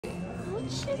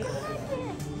You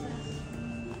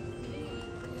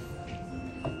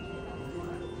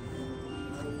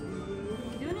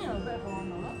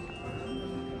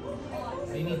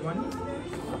need one?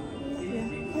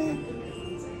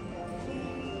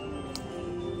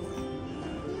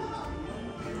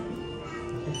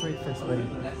 Let's wait first, buddy.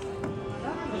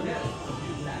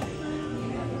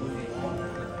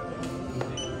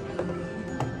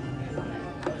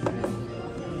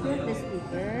 Here's the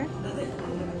speaker.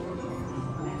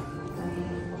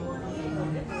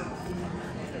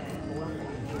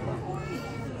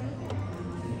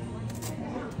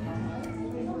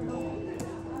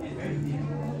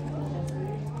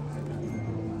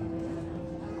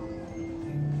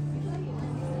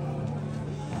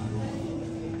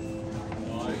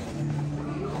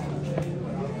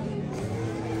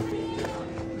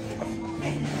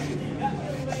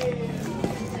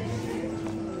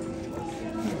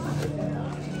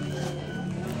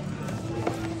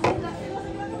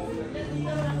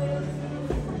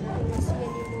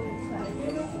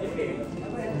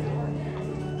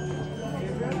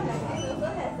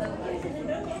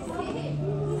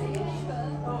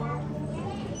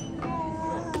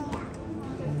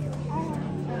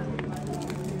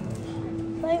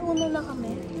 Tayo una na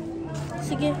kami.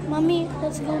 Sige, mami,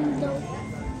 let's go na daw.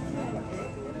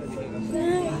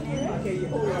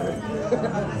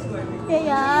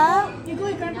 Kaya,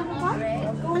 halika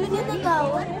na daw.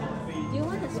 Do you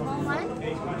want a small one?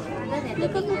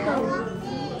 Halika na daw.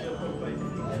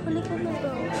 Halika na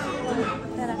daw.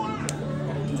 Tara.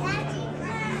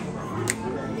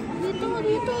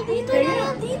 Dito na,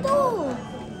 dito.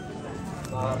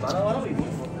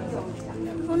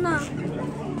 Una.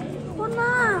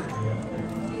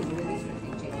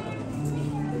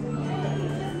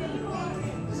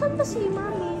 Saan ba si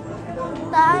mami?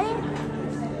 Tay?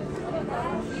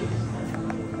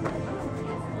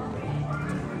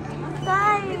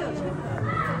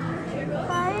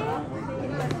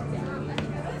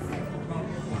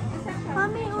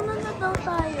 Mami, una na daw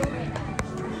tayo.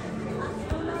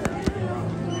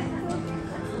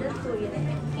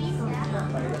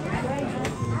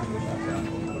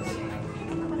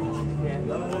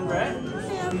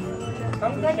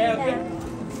 Okay.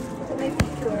 So may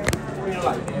picture. Wait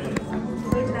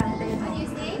lang,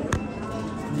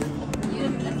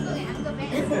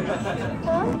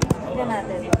 Huh? tignan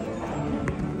natin.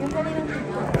 Yung kaninang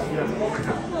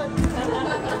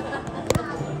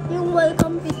Yung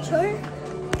welcome picture?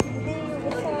 Hindi, yung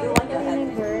isa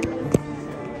yung girl.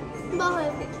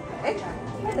 Bakit?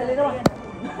 Dali naman.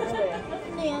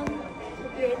 Ano yan? The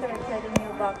creator of selling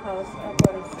new back house for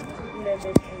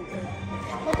 11 acres.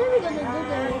 What are we gonna do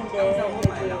there? Hindi,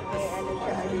 may ano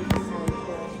siya, additional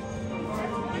ko.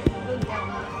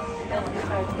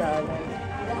 $25.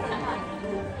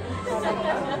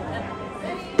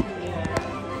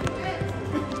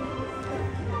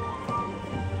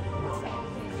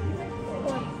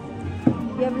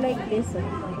 You have like this,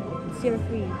 it's your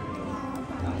free.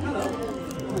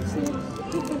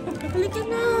 Halika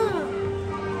na!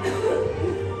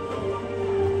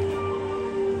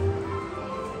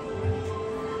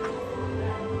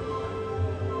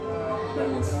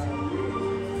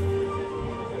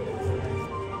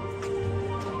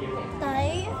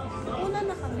 Tay, una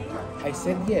na kami. I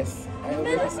said yes.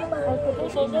 Pero si mami.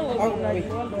 Oh, wait.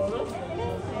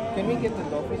 Can we get the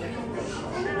dolphin?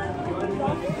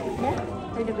 Yeah?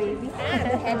 For the baby?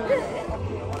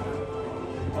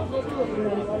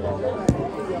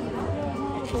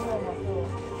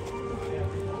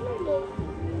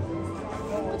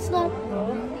 What's that?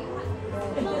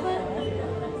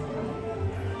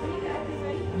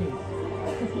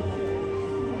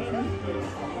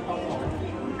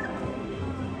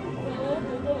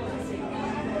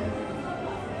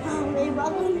 May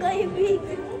bagong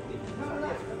kaibigan.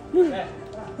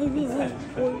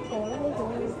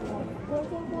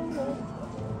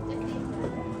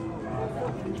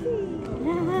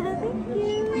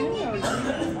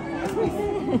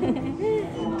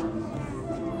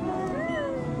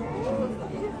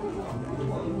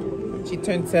 She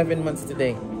turned 7 months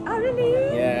today. Oh,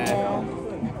 really? Yeah.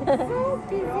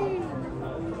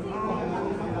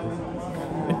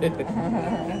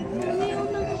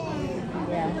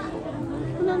 Yeah.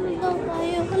 Una na daw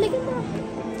tayo. Halika na.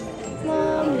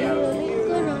 Mami,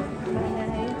 halika na.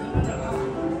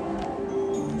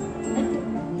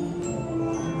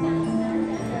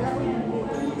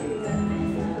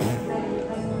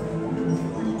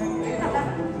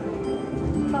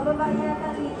 Pababa yata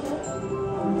dito.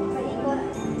 Paikot.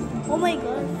 Oh my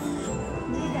God.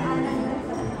 Hindi daanan na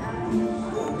sa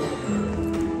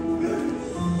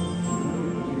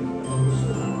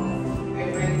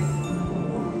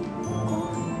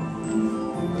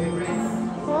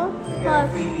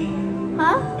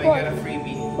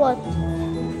What?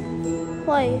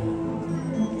 Why?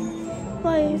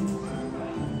 Why?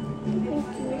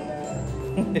 Thank you.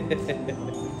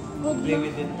 Good Play luck.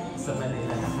 with it sa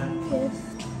Manila. Yes.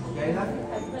 Okay lang?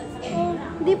 Oh,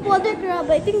 deep water crab.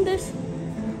 I think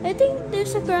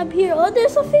there's a crab here. Oh,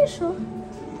 there's a fish. Oh.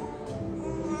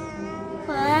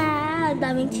 Ah,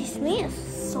 daming chismis.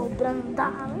 Sobrang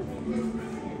dami.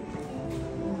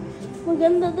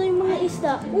 Maganda daw yung mga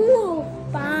isda. Ooh,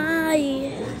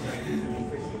 pie.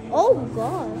 Oh,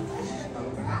 God.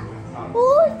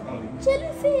 Oh,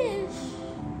 jellyfish.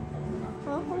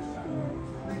 Huh?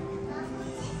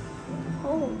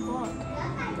 Oh, God.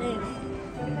 Dang.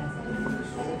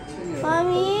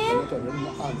 Mommy?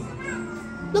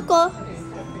 Look, oh.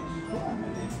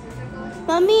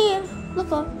 Mommy, look,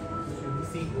 oh.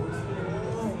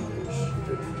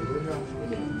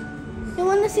 You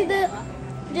wanna see the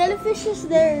jellyfish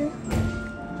is there?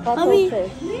 Mommy,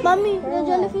 Mommy, the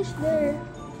jellyfish there.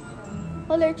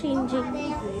 Color changing.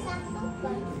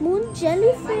 Moon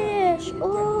jellyfish.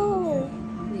 Oh.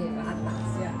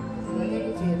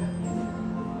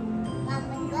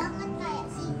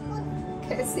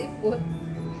 Kayak seafood.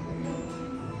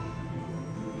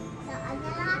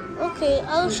 Okay,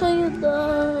 I'll show you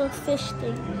the fish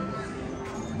thing.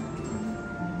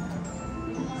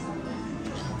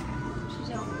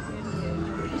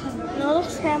 Now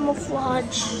looks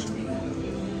camouflage.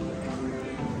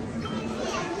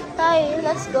 Hi,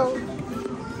 let's go.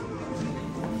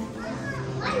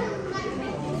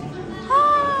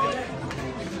 Hi!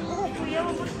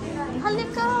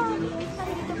 Halika!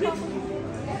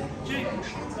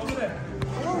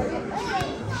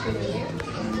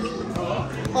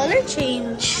 Color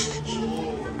change.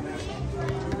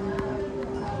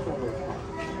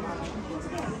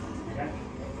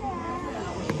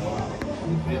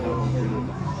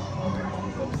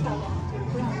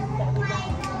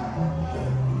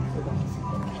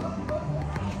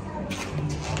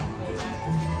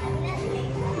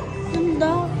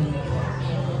 Ganda.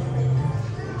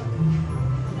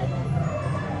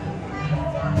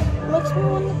 Makes me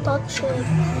want to touch it.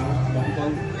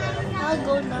 I'll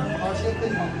go now.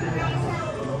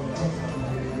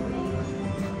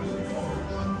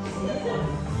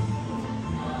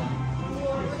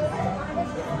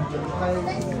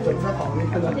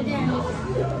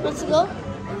 Let's go.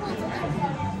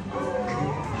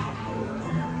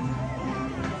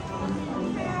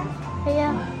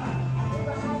 Yeah.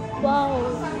 Wow.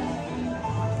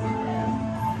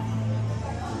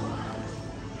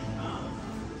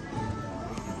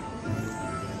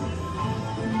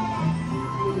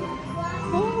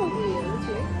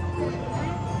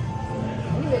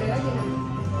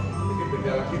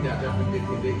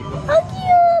 How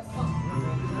cute!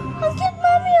 How cute,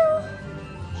 Mommy! Oh.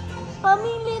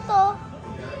 Mommy, little.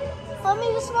 Mommy,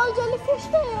 the small jellyfish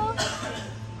there.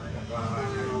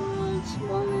 Oh,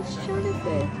 smallest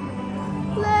jellyfish.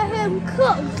 Let him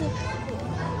cook.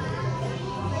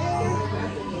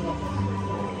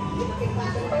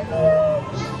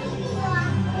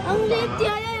 Ang liit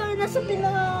yaya yun. Nasa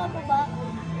pinakababa.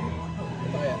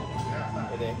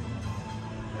 Pwede.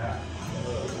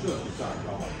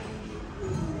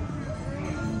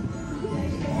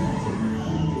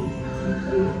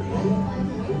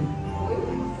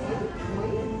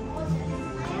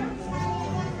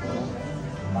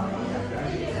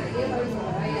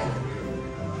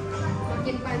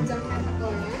 Makin panjang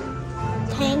tentakelnya.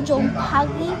 Tanjong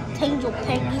Paggy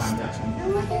Station.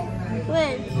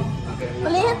 Wait.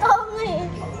 Maliit ako nga eh.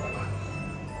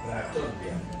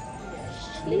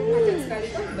 Panjang sekali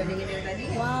tuh dibandingin yang tadi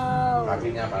ya. Wow.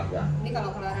 Kakinya panjang. Ini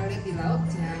kalau Clara lihat di laut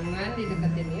jangan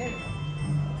dideketin ya.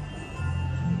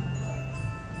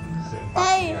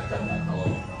 Hey.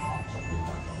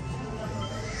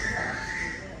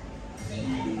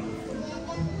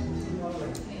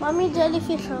 Mommy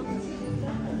jellyfish. Huh?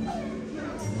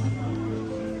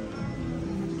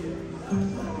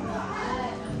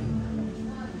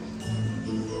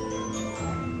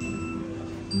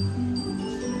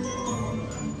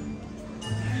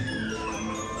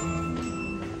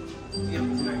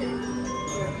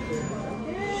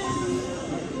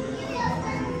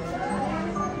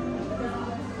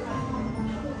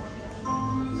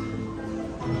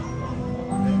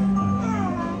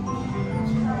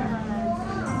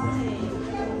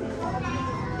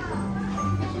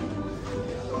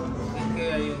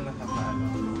 Kaya yung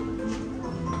nakakaano.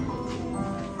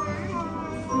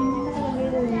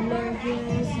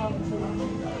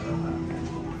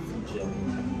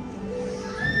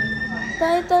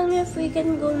 Tay, tell me if we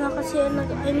can go na kasi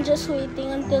I'm just waiting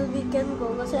until we can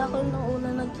go kasi ako yung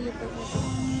nauna nagkita.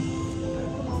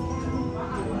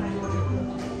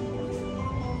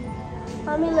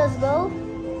 Mommy, let's go.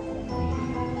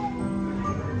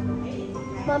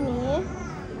 Mommy.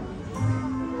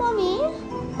 Mommy.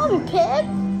 Mommy pig.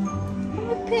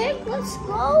 Mommy pig, let's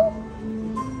go.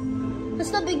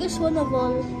 That's the biggest one of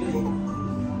all.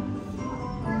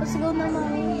 Let's go na,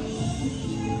 Mommy.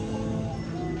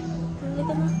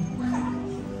 Halika na.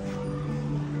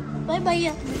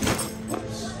 Bye-bye.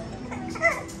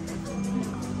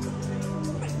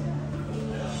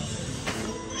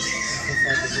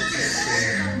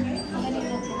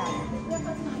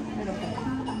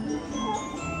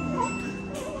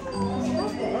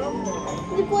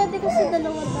 Hindi pwede kasi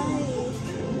dalawa tayo.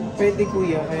 Pwede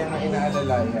kuya, kaya nga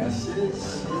inaalala yan.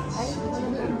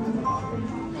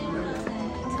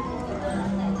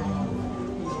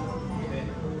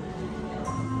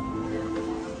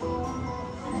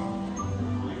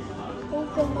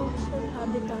 Open ocean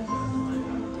habitat.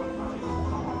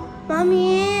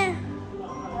 Mommy!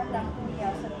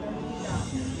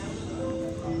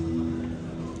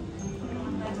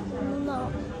 No.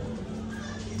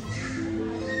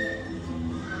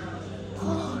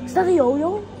 Is that a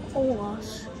yo-yo? Oh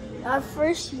gosh. Our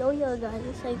first yo-yo,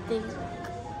 guys, I think.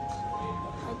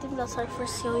 I think that's our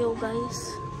first yo-yo,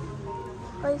 guys.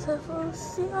 Guys, our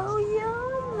first yo-yo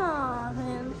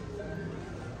namin.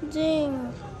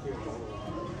 Ding.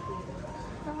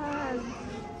 God.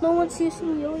 No one's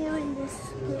using yo-yo in this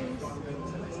place.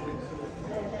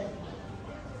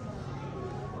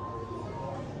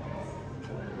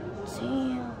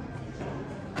 Damn.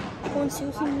 No one's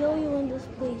using yo-yo in this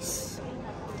place.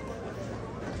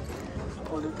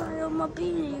 Pwede tayo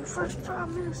mabili. First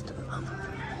Prime Minister.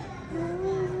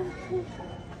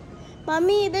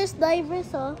 Mommy, there's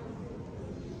divers, oh.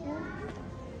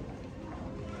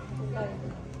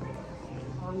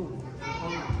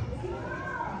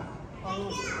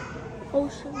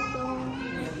 Ocean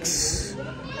Dogs.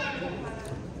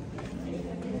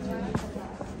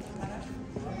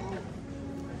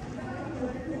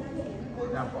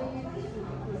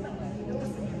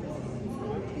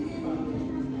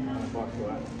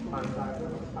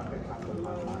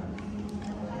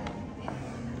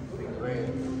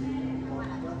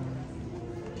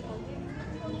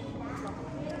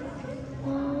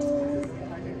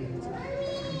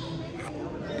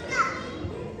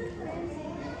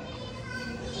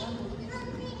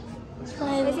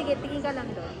 Sige, tingin ka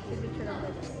lang doon. Picture lang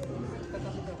doon.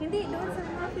 Hindi, doon sa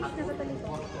mga fish na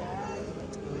katalikod.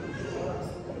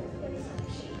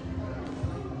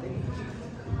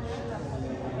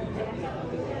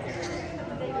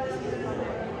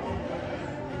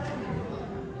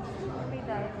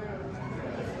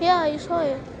 Yeah, I saw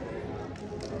it.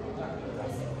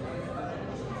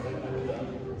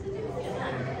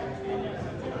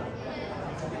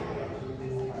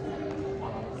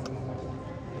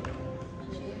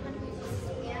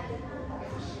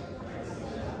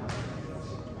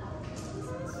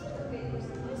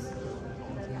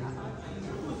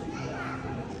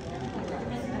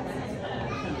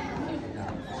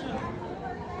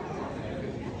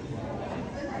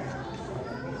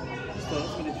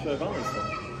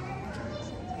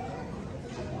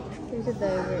 There's a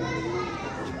diver.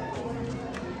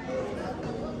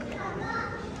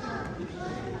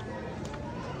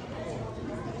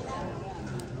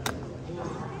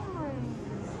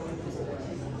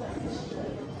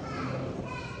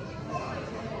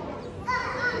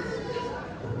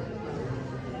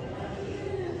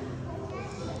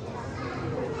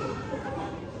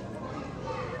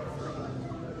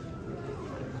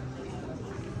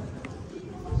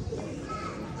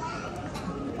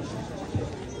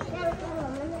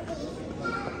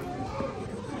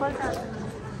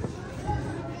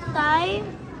 Tay?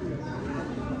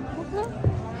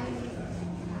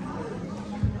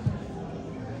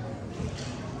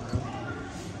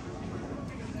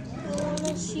 I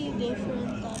wanna see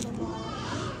different animals.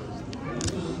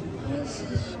 This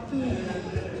is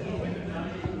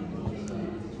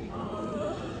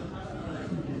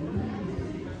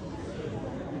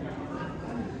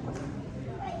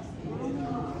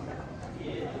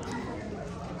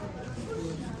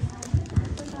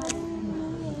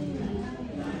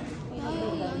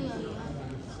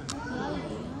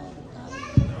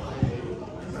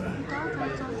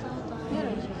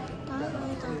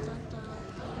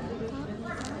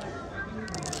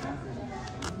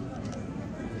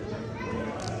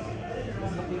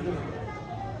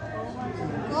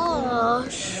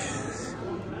gosh.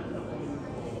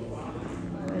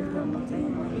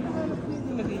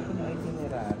 Nilagay ko na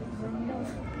itinerary.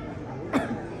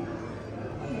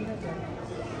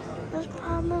 There's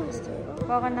problems there.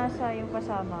 Baka nasa yung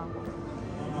kasama ko.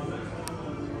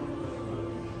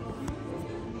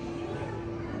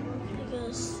 I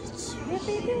So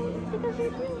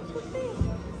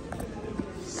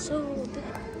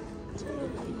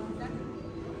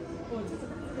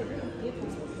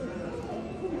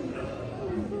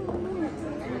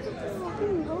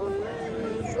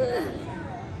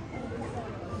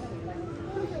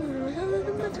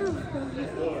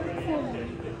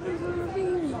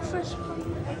first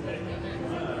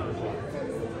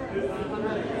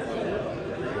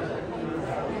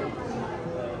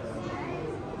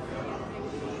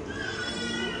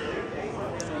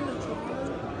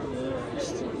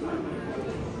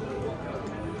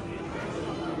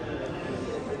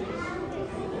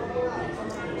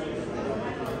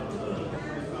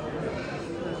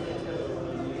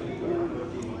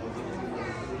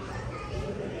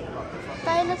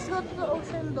let's go to the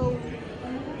ocean though.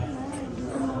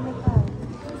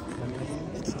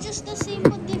 It's just the same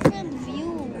but different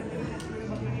view.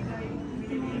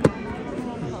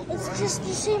 It's just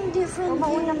the same different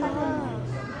view.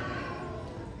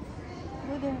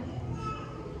 Go there.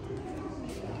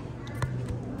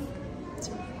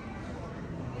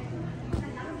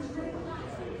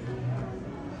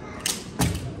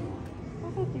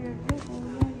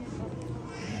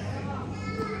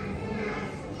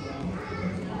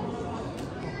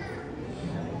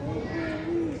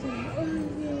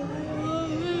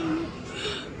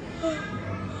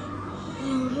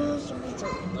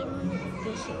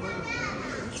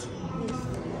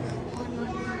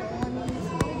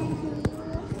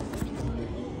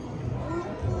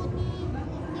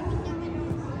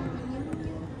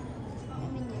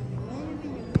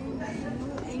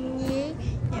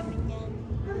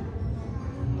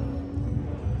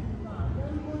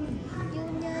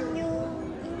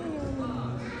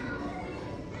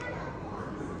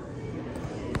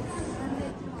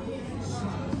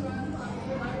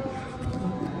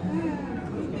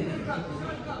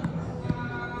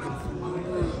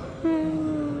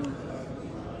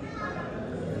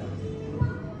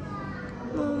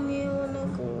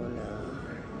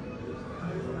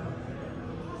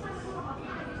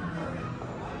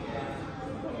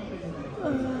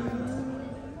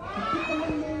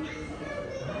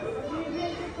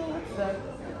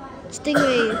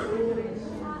 Stingray.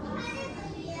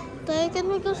 Tayo, can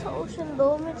we go sa ocean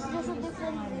dome? It's just a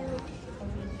different view.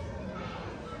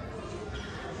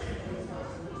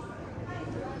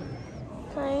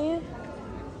 Tayo.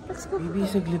 Let's go. Baby,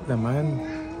 saglit naman.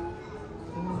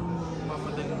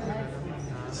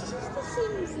 It's just the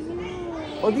same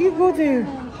view. Oh, do you go there?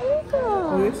 Halika.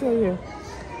 Oh, let's say yeah.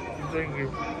 Thank you.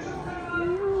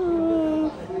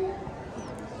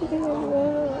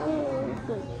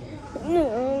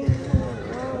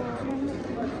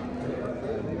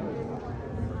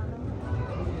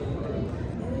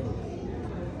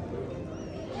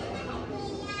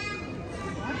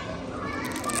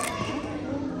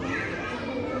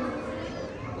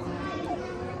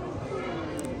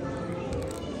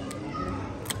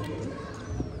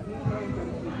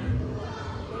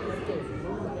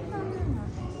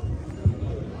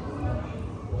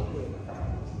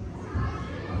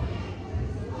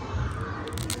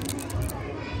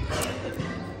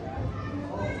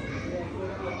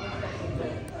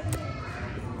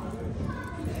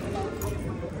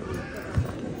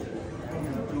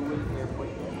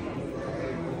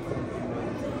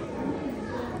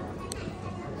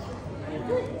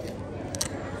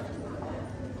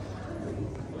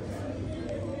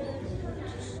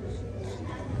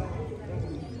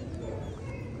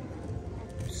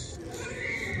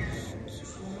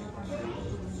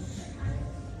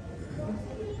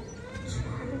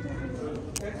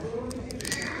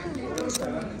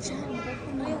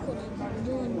 Ayoko na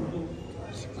doon.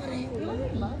 Pareho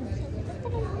lang.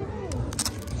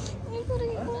 Ayoko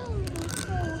rin lang.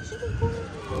 Sige po.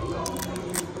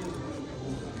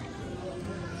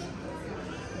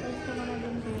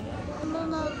 Ano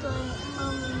na tayo?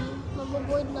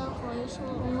 Mababoard na ako. So,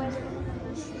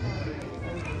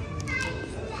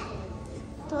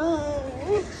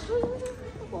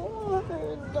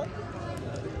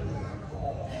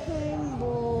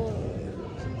 Rainbow.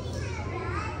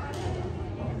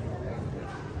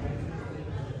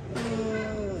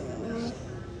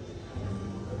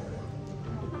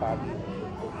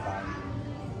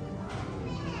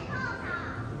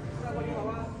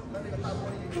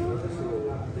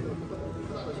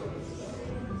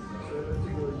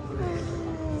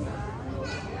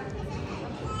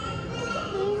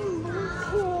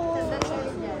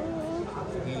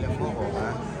 Hilang mo ako, ha?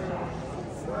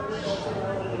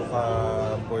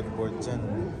 Board dyan.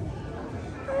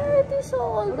 Already saw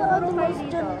all the animals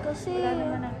dyan kasi.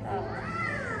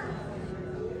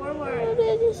 Forward.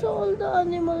 Already saw all the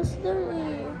animals there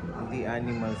eh. Hindi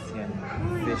animals yan.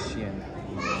 Fish yan.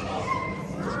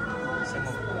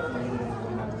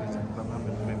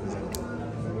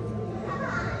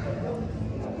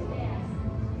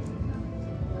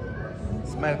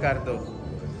 Smile, Cardo.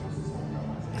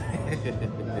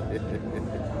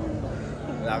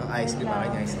 Wala kang ice cream.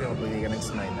 Akin yung ice cream. Pwede ka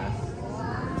nag-smile, ha?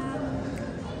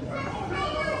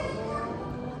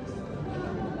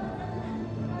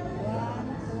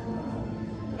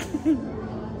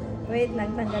 Wait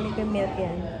lang, tanggalin ko yung milk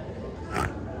yan.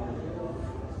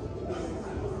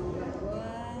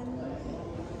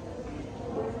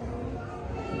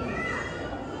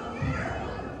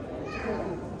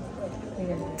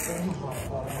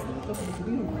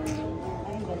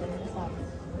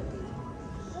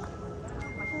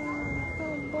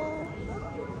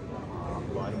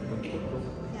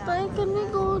 Tay, can we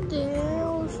go there?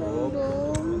 Ocean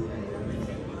Dome?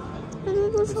 Can we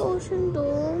go sa Ocean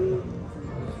Dome?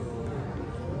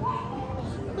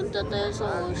 Punta tayo sa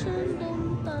Ocean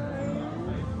Dome tayo.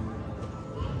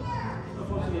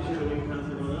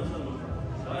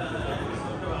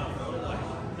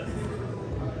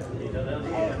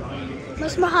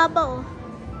 Mas mahaba oh.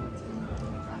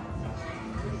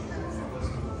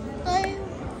 Ay.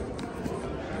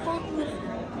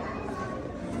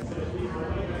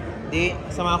 Hindi,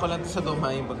 sama ko lang to sa Dome,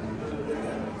 ha? Yung pag...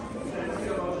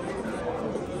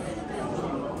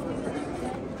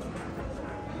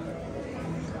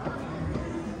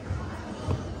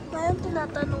 Ngayon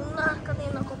tinatanong na,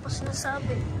 kanina ko pa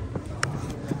sinasabi.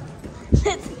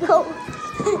 Let's go!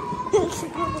 Let's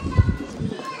go!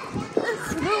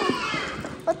 Let's go!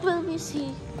 What will we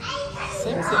see?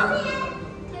 Same.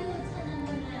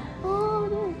 Oh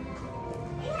no!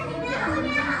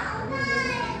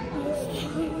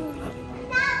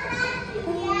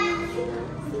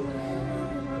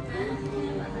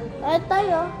 Ay,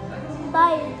 tayo.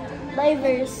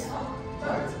 Divers.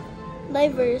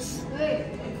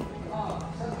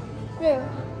 Here.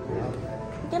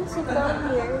 You can sit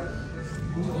down here.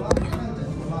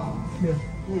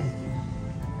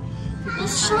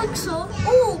 There's sharks, oh.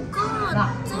 Oh, God.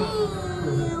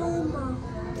 Damn.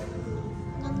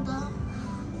 Ganda.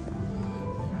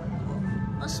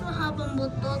 Mas mahabang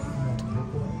butot.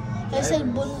 I said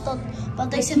buntot. But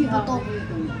I said butot.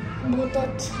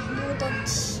 Butot.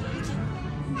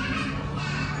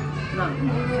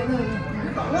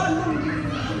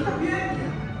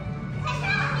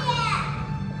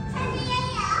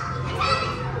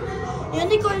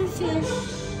 Unicorn fish.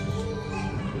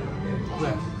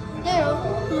 There,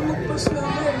 lumagpas na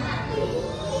there.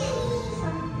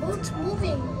 Oh, it's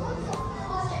moving.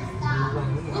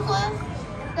 Look, oh.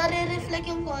 Nare-reflect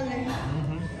yung color.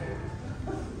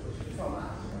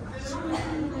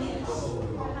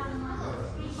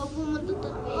 Pag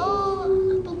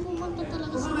pumunta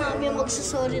talaga si Mami,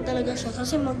 magsasorry talaga siya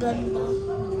kasi maganda.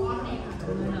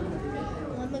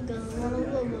 Maganda.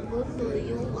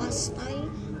 Yung astay,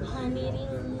 honey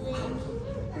ring.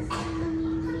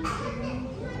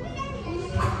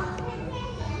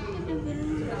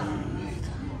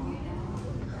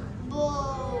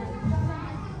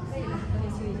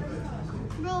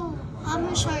 Bro,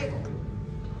 hammer shark.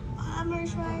 Are you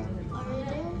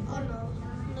there? Oh no.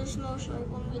 There's no shark,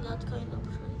 only that kind of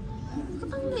shark.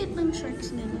 Bakit ang liit ng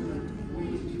sharks nila?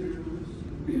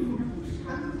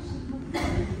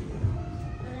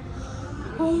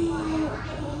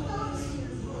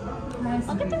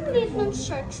 Bakit ang liit ng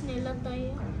sharks nila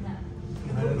tayo?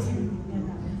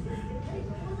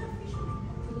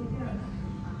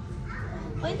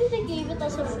 Why did they give it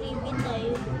as a freebie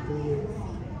tayo?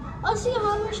 Oh, see,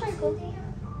 hammer shark oh.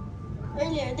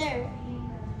 Earlier, there.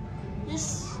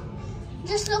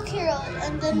 Just look here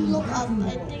and then look up.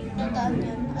 I think that one.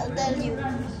 I'll tell you.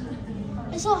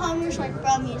 I saw hammer shark,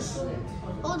 promise.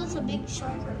 Oh, that's a big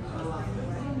shark.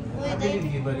 Wait, I believe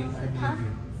you, buddy. Huh?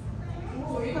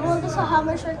 What does a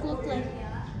hammer shark look like?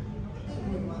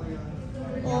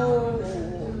 Oh.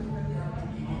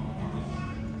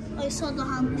 I saw the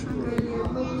hammer shark earlier.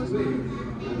 Oh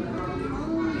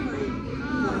my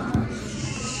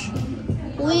gosh.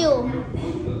 Wheel.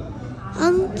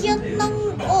 Ang cute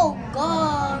ng... Oh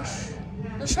gosh.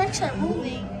 The sharks are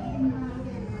moving.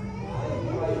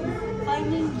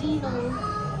 Finding Dino.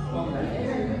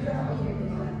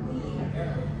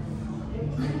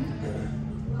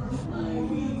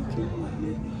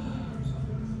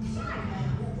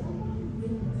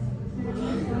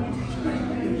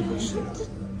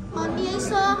 Mommy, I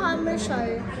saw a hammer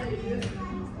shark.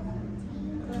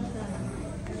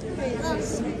 Wait,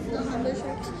 that's the hammer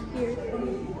shark's here.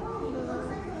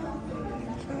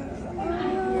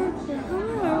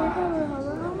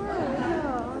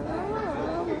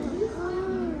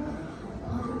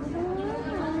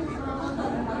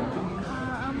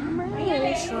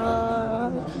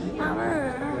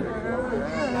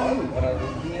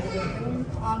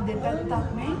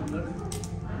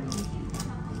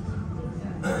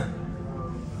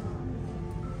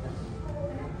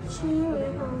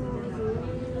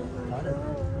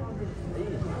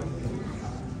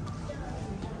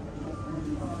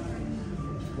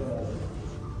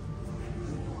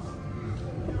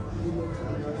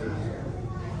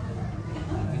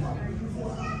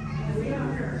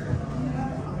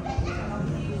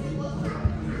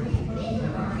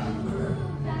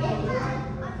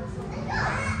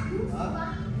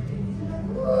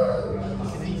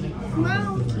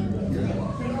 Wow, cute.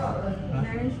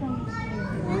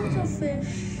 It's a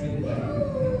fish.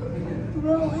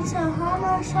 Bro, it's a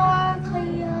hammer shark.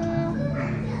 Kaya.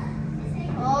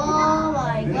 Oh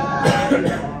my god.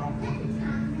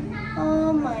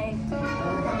 Oh my god.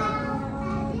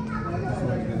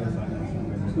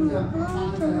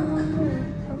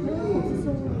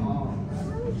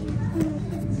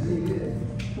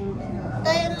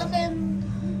 Tayo looking.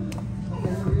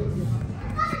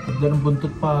 Ganun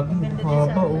buntot pa.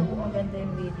 Haba oh. Maganda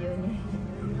yung video niya.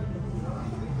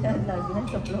 Lagi na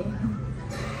sa vlog.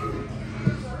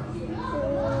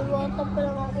 Bata pa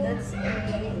lang ako. That's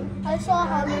I saw a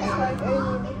hammer shark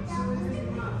earlier.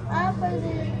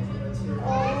 Pwede.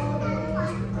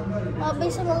 Mabay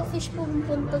sa mga fish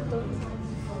pumupunta doon.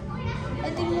 I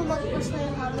think lumagpas na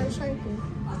yung hammer shark eh.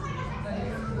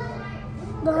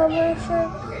 The hammer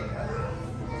shark.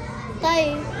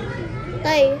 Tay.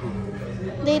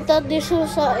 They thought this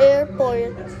was sa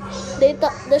airport.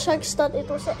 The sharks thought it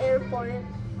was sa airport.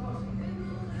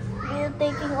 We're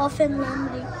taking off and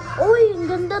landing. Uy, ang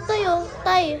ganda tayo.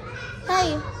 Tay.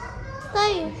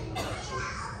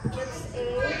 It's a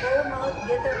bullmouth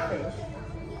gitterfish.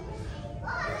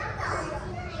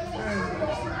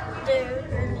 There.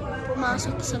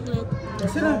 Pumasok saglit.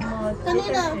 Sila?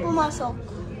 Kanina, pumasok.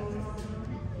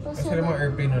 Sila mga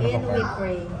airplane na In nakapark. with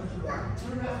prey.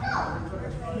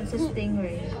 It's a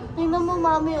stingray. Tingnan mo,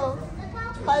 mami, oh.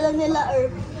 Kala nila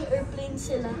airplane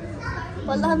sila.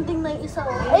 Palahunting na yung isa,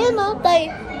 oh. Ayun, oh, tay.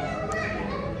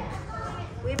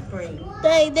 With prey.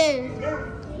 Tay, there.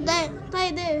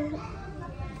 Tay, there.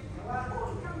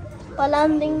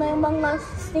 Palahunting na yung mga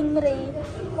stingray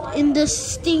in the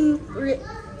sting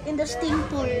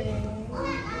port.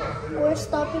 We're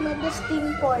stopping at the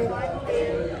sting port.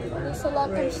 There's a lot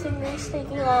of stingrays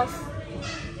taking off.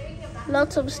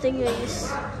 Lots of stingrays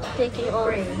taking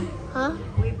off. Prey. Huh?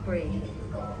 With prey.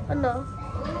 Ano?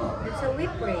 It's a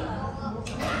with prey.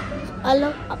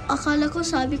 Akala ko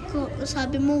sabi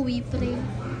mo wipre.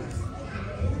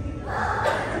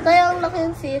 Tayo ang laki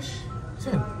ng fish.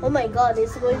 Oh my god,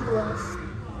 it's going to us.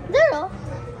 There, oh.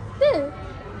 There.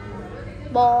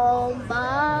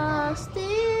 Bombastic.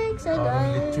 Say Parang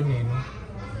guys. lechon eh, no?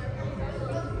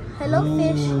 Hello, Ooh.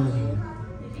 fish.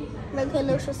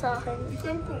 Nag-hello siya sa akin.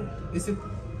 Does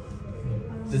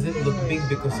it look big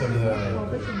because of the...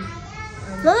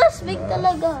 No, that's big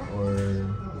talaga. Or...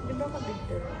 Di ba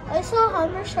kabigter? I saw a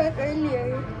hammer shark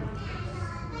earlier.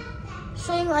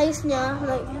 So yung eyes niya,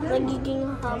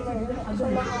 nagiging hammer. So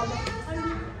mahaba.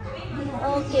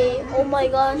 Okay, oh my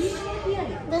gosh.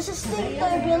 This is sting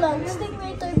turbulence.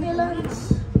 Stingray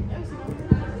turbulence.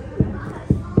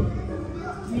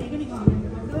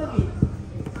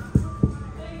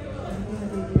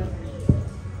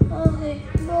 Okay,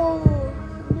 bro.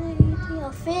 They're eating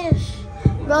a fish.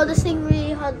 Bro, the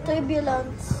stingray had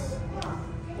turbulence.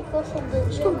 Because of the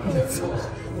jumping.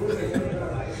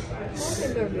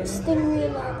 Stingray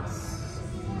lance.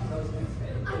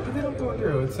 Hindi lang to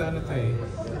order. Sa ano to eh?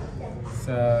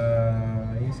 Sa...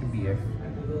 yung sa BF.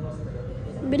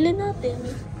 Bili natin.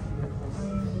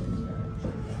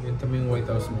 Benta mo yung White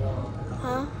House mo.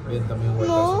 Ha? Benta mo yung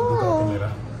White House mo. Dito ka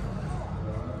tumira.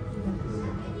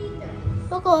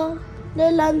 Ako,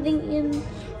 they're landing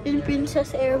in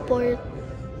Princess Airport.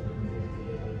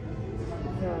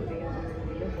 Grabe yung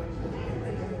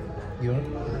Yun?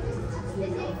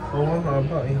 Oo nga,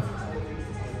 haba eh.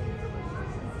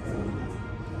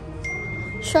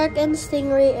 Shark and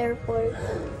Stingray Airport.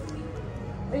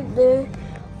 Right there.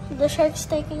 The shark's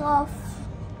taking off.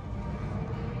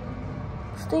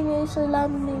 Stingrays are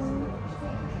landing.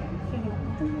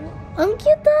 Ang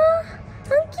cute ah!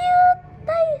 Ang cute!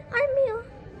 Tay! Army oh!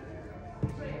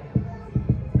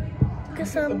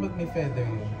 Ito ba't may feather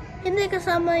yun? Hindi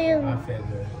kasama yun.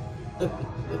 Feather.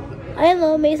 Ayun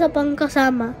oh, may isa pang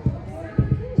kasama.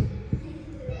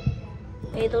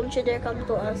 Hey, don't you dare come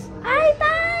to us. Ay,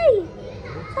 Tay!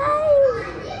 Tay!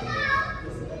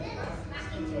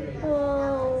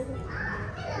 Wow.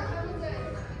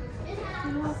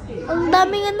 Ang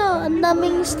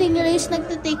daming stingrays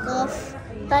nagte-take off.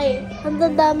 Tay, ang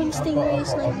daming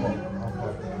stingrays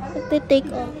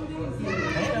nagte-take off.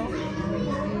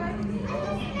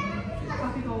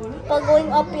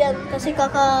 going up yan kasi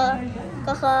kakahatid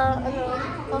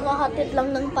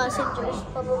lang ng passengers.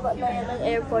 Pababa na yan ng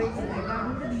airport.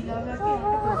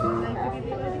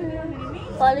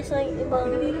 Palis na yung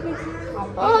ibang...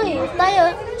 Oy!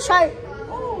 Tayo! Shark!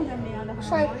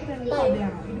 Shark!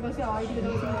 Tayo!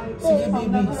 Sige,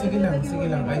 baby. Sige lang.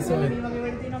 I saw it.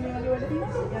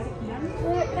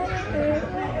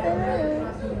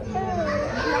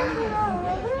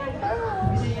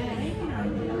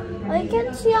 I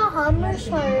can't see a hammer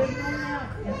shark.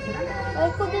 I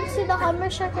couldn't see the hammer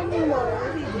shark anymore.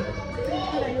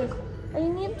 I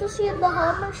need to see the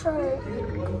hammer shark.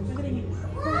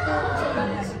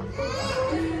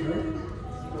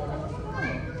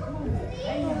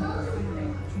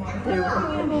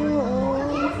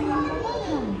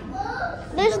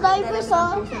 There's divers,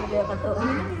 huh?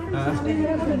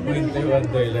 Winter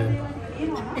Wonderland.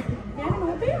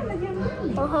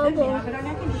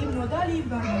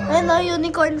 And a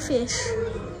unicorn fish.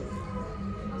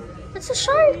 It's a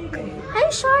shark. Hi,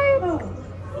 shark.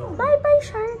 Bye,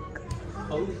 shark.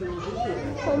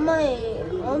 Oh my.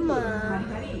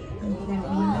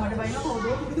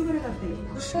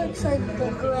 The sharks are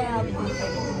the crab.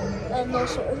 And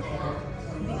also.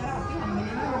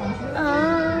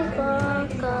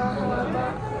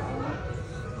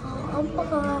 Ang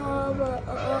pakahaba.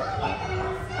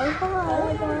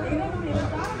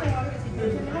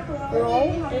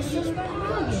 Bro, this is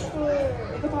picture.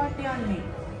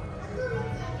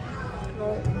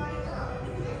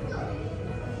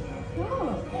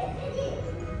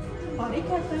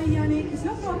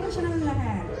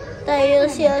 Tayo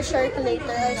see a shark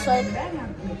later. I saw it.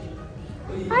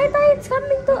 Hi, it's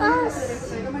coming to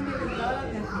us.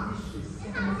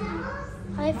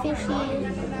 Hi, fishy.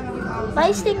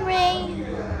 Bye, stingray.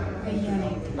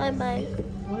 Bye.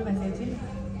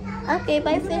 Okay,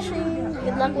 bye, fishy.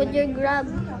 Good luck with your grab.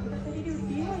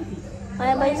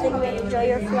 Bye, stingray. Enjoy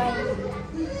your flight.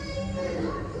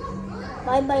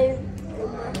 Bye. Bye,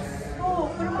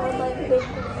 big.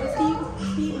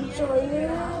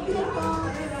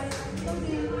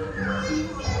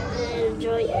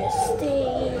 Enjoy your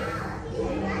stay.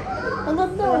 Ang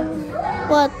ganda.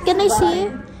 What? Can I see?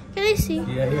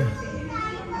 Yeah.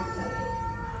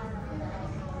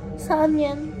 Saan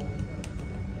yan?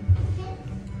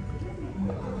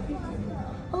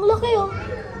 Ang laki, oh.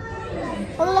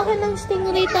 Ang laki ng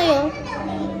stingray tayo.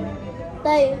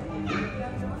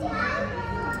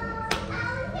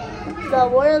 The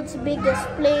world's biggest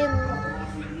plane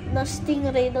na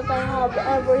stingray that I have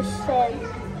ever seen.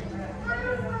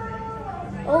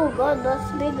 Oh God, that's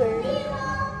bigger.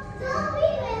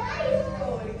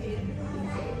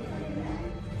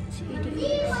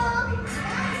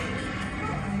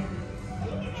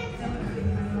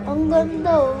 Ang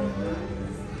ganda, oh.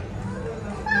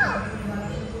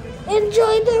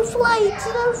 Enjoy their flights.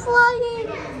 They're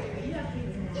flying.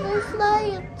 Their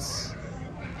flights.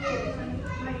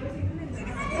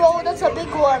 Bro, that's a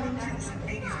big one.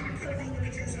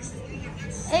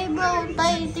 Hey bro,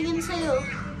 tayo, tingin sa'yo.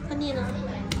 Kanina.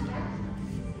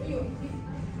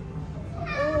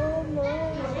 Oh no.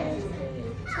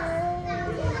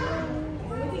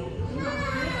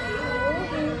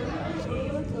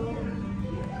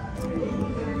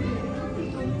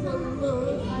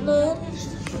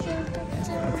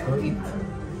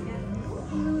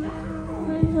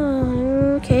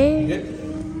 Okay. Good?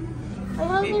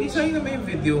 Baby, sa'yo na ba yung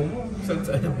video mo? Saan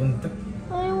napunta?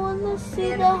 I wanna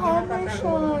see the hammer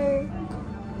shark.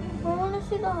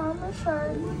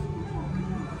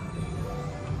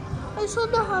 I saw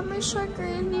the hammer shark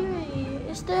earlier.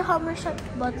 Is there a hammer shark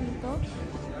ba dito?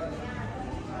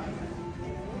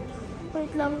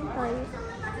 Wait lang tayo.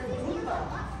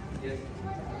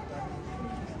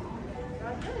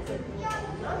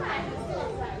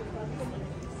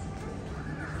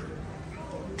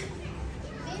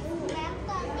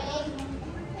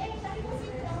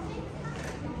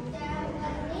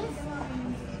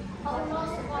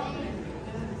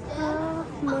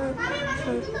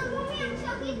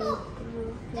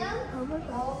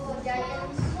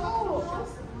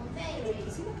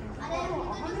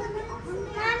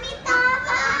 Mami,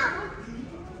 tama!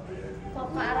 Kau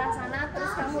ke arah sana,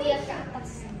 terus kamu lihat ke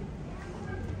atas.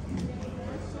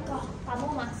 Kok, kamu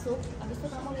masuk, habis itu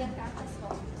kamu lihat ke atas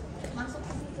kok. Masuk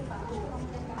ke situ, Pak. Kamu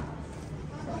lihat ke atas.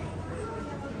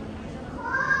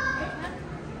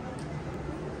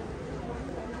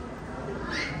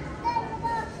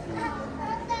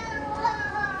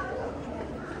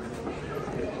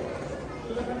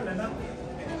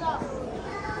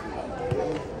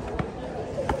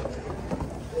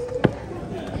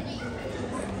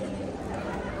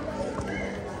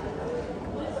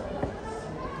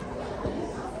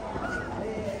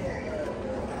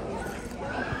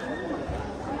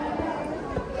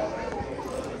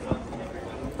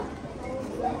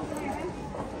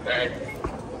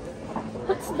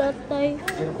 What's that, Tay?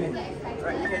 Get a pen.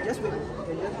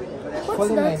 What's Fall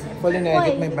in that? line. Fall in line. I'll Why?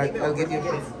 get my bag. I'll get your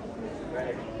pen.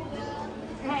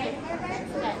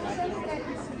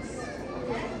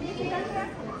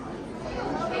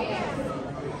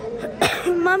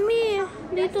 Mami,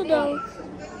 dito daw.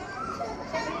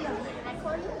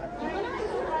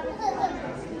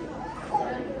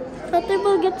 Ate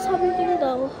will get something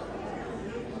daw.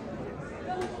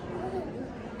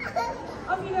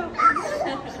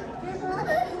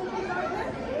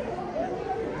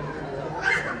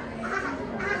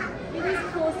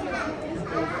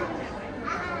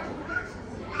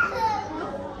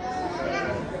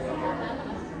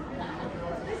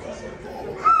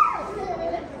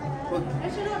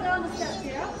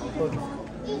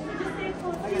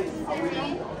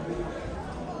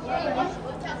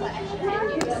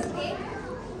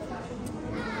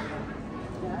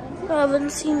 I haven't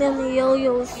seen any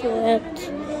yo-yos yet.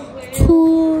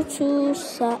 Too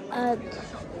sad. It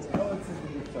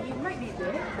might be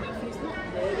there. If it's not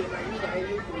there, they might need to go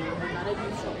to another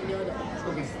new shop near the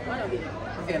Okay. one of it.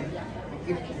 Okay.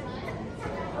 Give.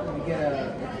 We get a.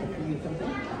 You need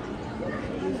something?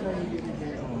 This one you give me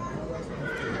here.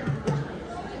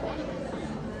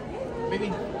 Baby,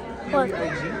 you What? have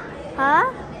your IG?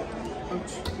 Huh?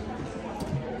 Ouch.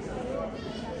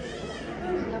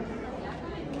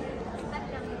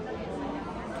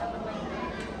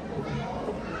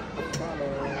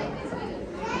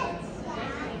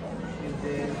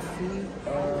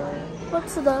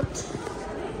 What's that?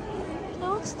 Hey,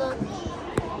 what's that?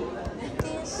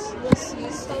 This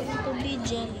is going to be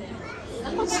jelly.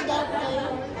 What's that,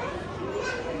 Tay?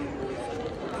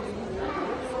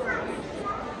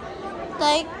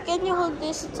 Tay, can you hold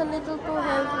this? It's a little too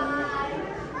heavy.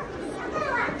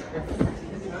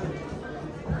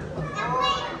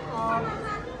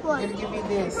 What? I'll give you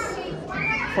this.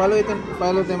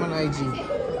 Follow them on IG.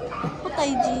 What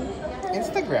IG?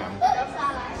 Instagram.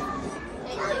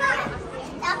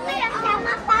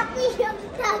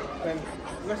 When,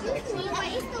 where's the exit?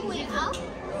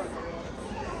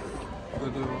 Go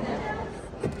to.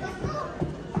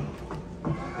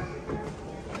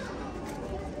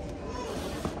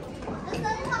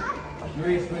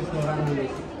 Luis,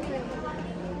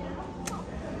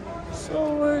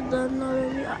 So we're done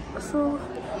already. So,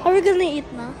 are we gonna eat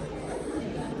now?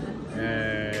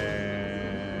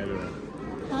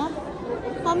 Huh?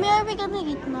 Mommy, are we gonna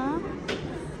eat now?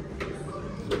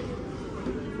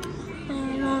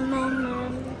 No,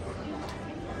 man.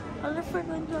 Well, if we're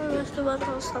going to a restaurant,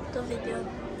 I'll stop the video.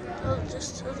 I'll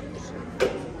just tell you.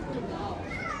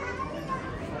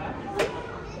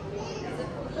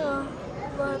 Yeah,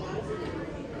 but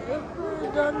if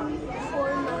we're done for